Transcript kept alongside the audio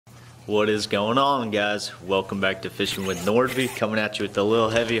What is going on, guys? Welcome back to Fishing with Nordby, coming at you with a little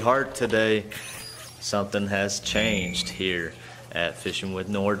heavy heart today. Something has changed here at Fishing with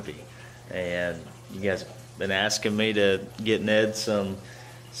Nordby, and you guys have been asking me to get Ned some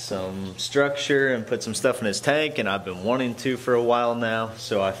structure and put some stuff in his tank, and I've been wanting to for a while now,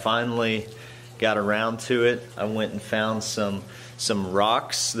 so I finally got around to it. I went and found some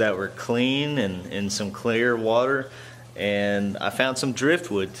rocks that were clean and in some clear water, and I found some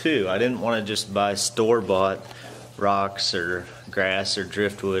driftwood too. I didn't want to just buy store-bought rocks or grass or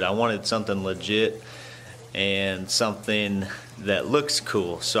driftwood. I wanted something legit and something that looks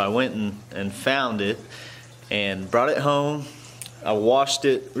cool. So I went and found it and brought it home. I washed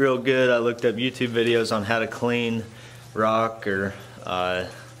it real good. I looked up YouTube videos on how to clean rock or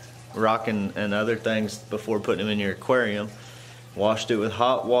rock and other things before putting them in your aquarium. Washed it with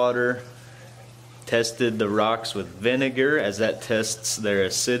hot water. Tested the rocks with vinegar, as that tests their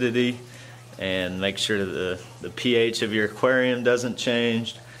acidity and makes sure the pH of your aquarium doesn't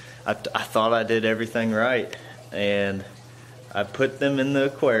change. I thought I did everything right, and I put them in the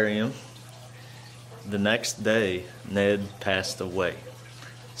aquarium. The next day, Ned passed away.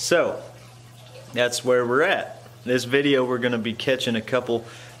 So that's where we're at. This video, we're going to be catching a couple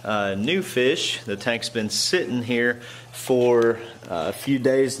new fish. The tank's been sitting here for a few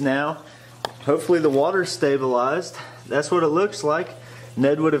days now. Hopefully the water's stabilized. That's what it looks like.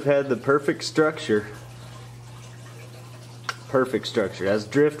 Ned would have had the perfect structure. Perfect structure. That's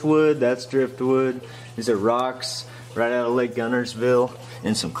driftwood. That's driftwood. These are rocks right out of Lake Gunnersville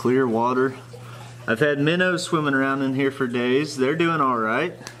in some clear water. I've had minnows swimming around in here for days. They're doing all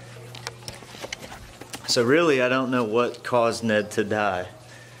right. So really, I don't know what caused Ned to die.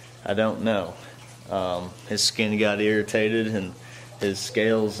 I don't know. His skin got irritated and his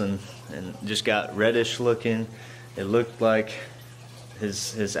scales and just got reddish looking. It looked like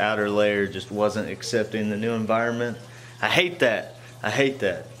his outer layer just wasn't accepting the new environment. I hate that. I hate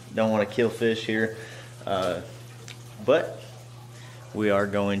that. Don't want to kill fish here. But we are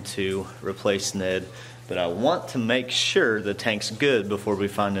going to replace Ned. But I want to make sure the tank's good before we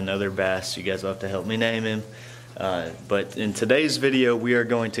find another bass. You guys will have to help me name him. But in today's video, we are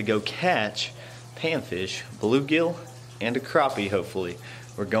going to go catch panfish, bluegill, and a crappie, hopefully.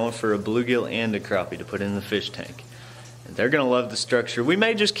 We're going for a bluegill and a crappie to put in the fish tank. And they're going to love the structure. We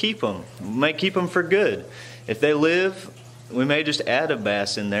may just keep them. We may keep them for good. If they live, we may just add a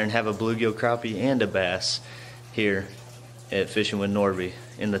bass in there and have a bluegill, crappie, and a bass here at Fishing with Nordby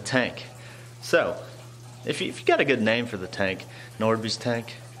in the tank. So, if you got a good name for the tank, Nordby's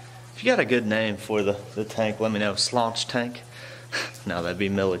tank, if you got a good name for the tank, let me know. Slaunch tank? No, that'd be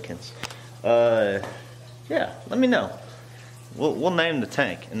Milliken's. Yeah, let me know. We'll name the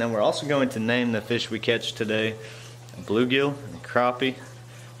tank, and then we're also going to name the fish we catch today, bluegill and crappie.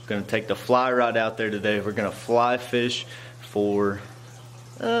 We're going to take the fly rod out there today. We're going to fly fish for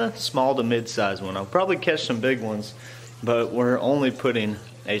small to mid-size one. I'll probably catch some big ones, but we're only putting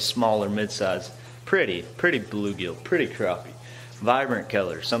a smaller mid-size. Pretty bluegill, pretty crappie, vibrant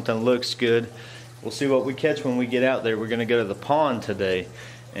color, something that looks good. We'll see what we catch when we get out there. We're going to go to the pond today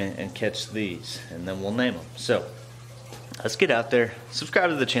and catch these, and then we'll name them. So let's get out there. Subscribe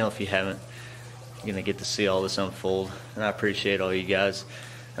to the channel if you haven't. You're gonna get to see all this unfold, and I appreciate all you guys.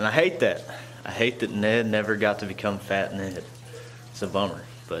 And I hate that. I hate that Ned never got to become Fat Ned. It's a bummer,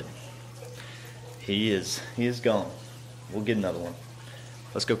 but he is gone. We'll get another one.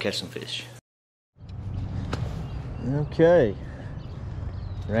 Let's go catch some fish. Okay.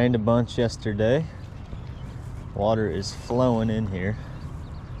 Rained a bunch yesterday. Water is flowing in here.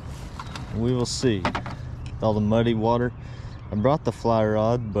 We will see. With all the muddy water. I brought the fly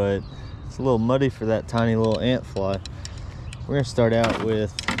rod, but it's a little muddy for that tiny little ant fly. We're gonna start out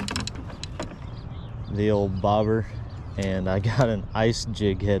with the old bobber, and I got an ice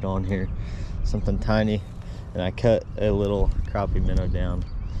jig head on here, something tiny, and I cut a little crappie minnow down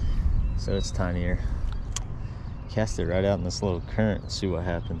so it's tinier. Cast it right out in this little current and see what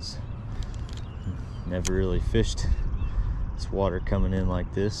happens. Never really fished this water coming in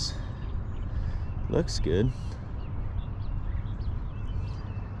like this. Looks good.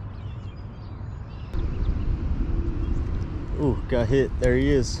 Ooh, got hit. There he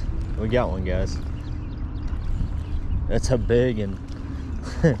is. We got one, guys. That's a big and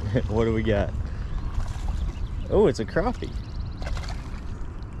what do we got? Oh, it's a crappie.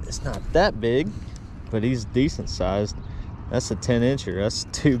 It's not that big, but he's decent sized. That's a 10-incher. That's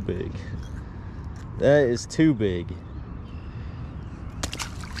too big. That is too big.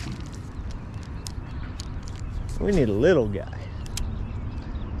 We need a little guy.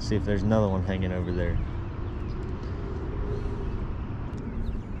 See if there's another one hanging over there.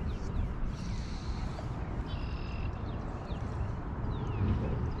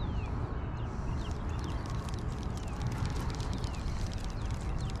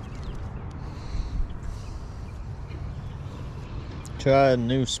 Try a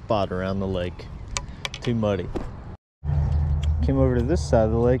new spot around the lake. Too muddy. Came over to this side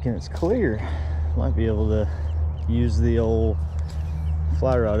of the lake and it's clear. Might be able to use the old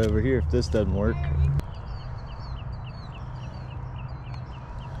fly rod over here if this doesn't work.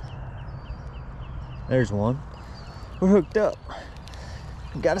 There's one. We're hooked up.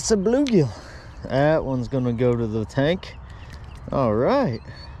 Got us a bluegill. That one's gonna go to the tank. All right.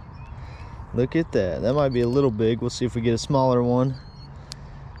 Look at that. That might be a little big. We'll see if we get a smaller one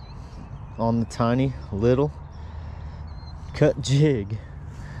on the tiny little cut jig.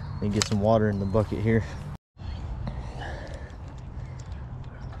 Let me get some water in the bucket here.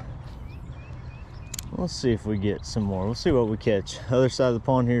 Let's see if we get some more. We'll see what we catch. Other side of the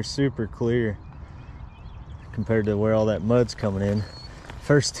pond here is super clear compared to where all that mud's coming in.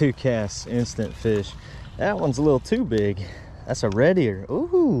 First 2 casts, instant fish. That one's a little too big. That's a red ear.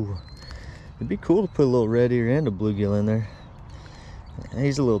 Ooh, it'd be cool to put a little red ear and a bluegill in there.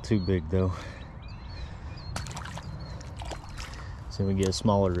 He's a little too big though. So we get a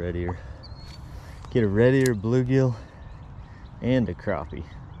smaller red ear. Get a red ear, bluegill, and a crappie.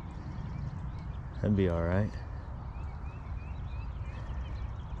 That'd be all right.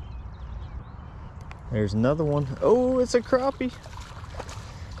 There's another one. Oh, it's a crappie.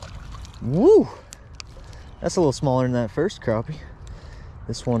 Woo! That's a little smaller than that first crappie.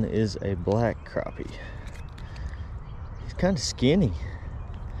 This one is a black crappie. He's kind of skinny.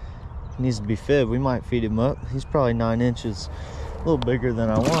 He needs to be fed. We might feed him up. He's probably 9 inches, a little bigger than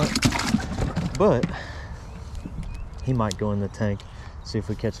I want, but he might go in the tank. See if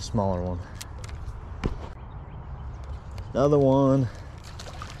we catch a smaller one. Another one.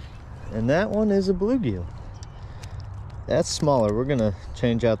 And that one is a bluegill. That's smaller. We're gonna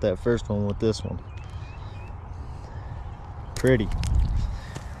change out that first one with this one. Pretty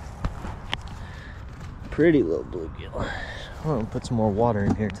little bluegill. I'm gonna put some more water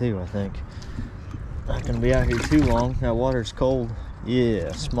in here too, I think. Not gonna be out here too long. That water's cold.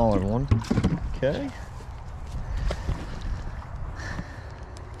 Yeah, smaller one. Okay.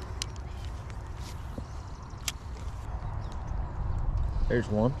 There's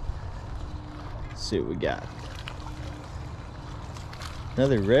one. Let's see what we got.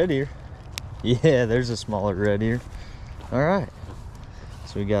 Another red ear. Yeah, there's a smaller red ear. All right.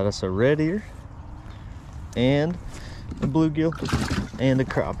 So we got us a red ear and a bluegill and a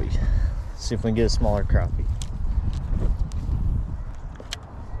crappie. Let's see if we can get a smaller crappie.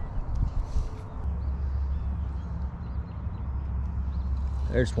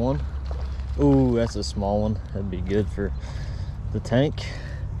 There's one. Ooh, that's a small one. That'd be good for the tank.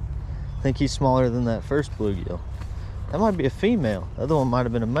 I think he's smaller than that first bluegill. That might be a female. The other one might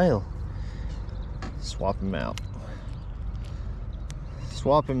have been a male. Swap him out.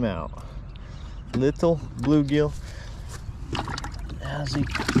 Swap him out. Little bluegill. How's he?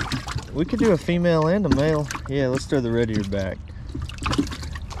 We could do a female and a male. Yeah, let's throw the red ear back.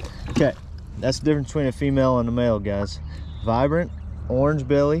 Okay, that's the difference between a female and a male, guys. Vibrant, orange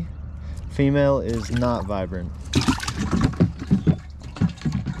belly. Female is not vibrant.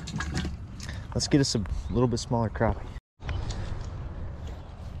 Let's get us a little bit smaller crappie.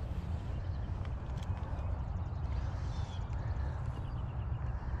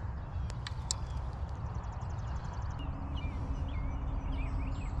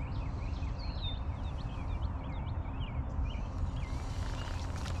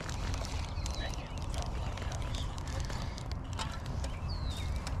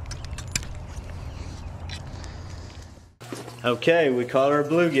 Okay, we caught our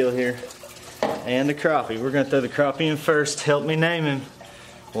bluegill here and the crappie. We're gonna throw the crappie in first. Help me name him.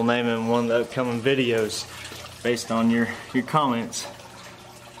 We'll name him in one of the upcoming videos based on your comments.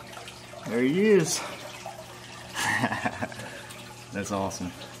 There he is. That's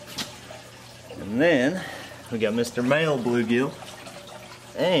awesome. And then we got Mr. Male Bluegill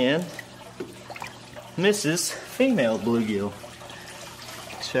and Mrs. Female Bluegill.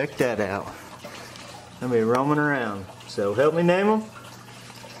 Check that out. They'll be roaming around. So help me name them.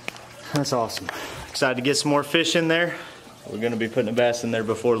 That's awesome. Excited to get some more fish in there. We're gonna be putting a bass in there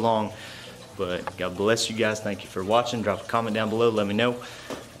before long. But God bless you guys. Thank you for watching. Drop a comment down below, let me know.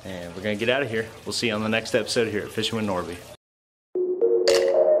 And we're gonna get out of here. We'll see you on the next episode here at Fishing with Norby.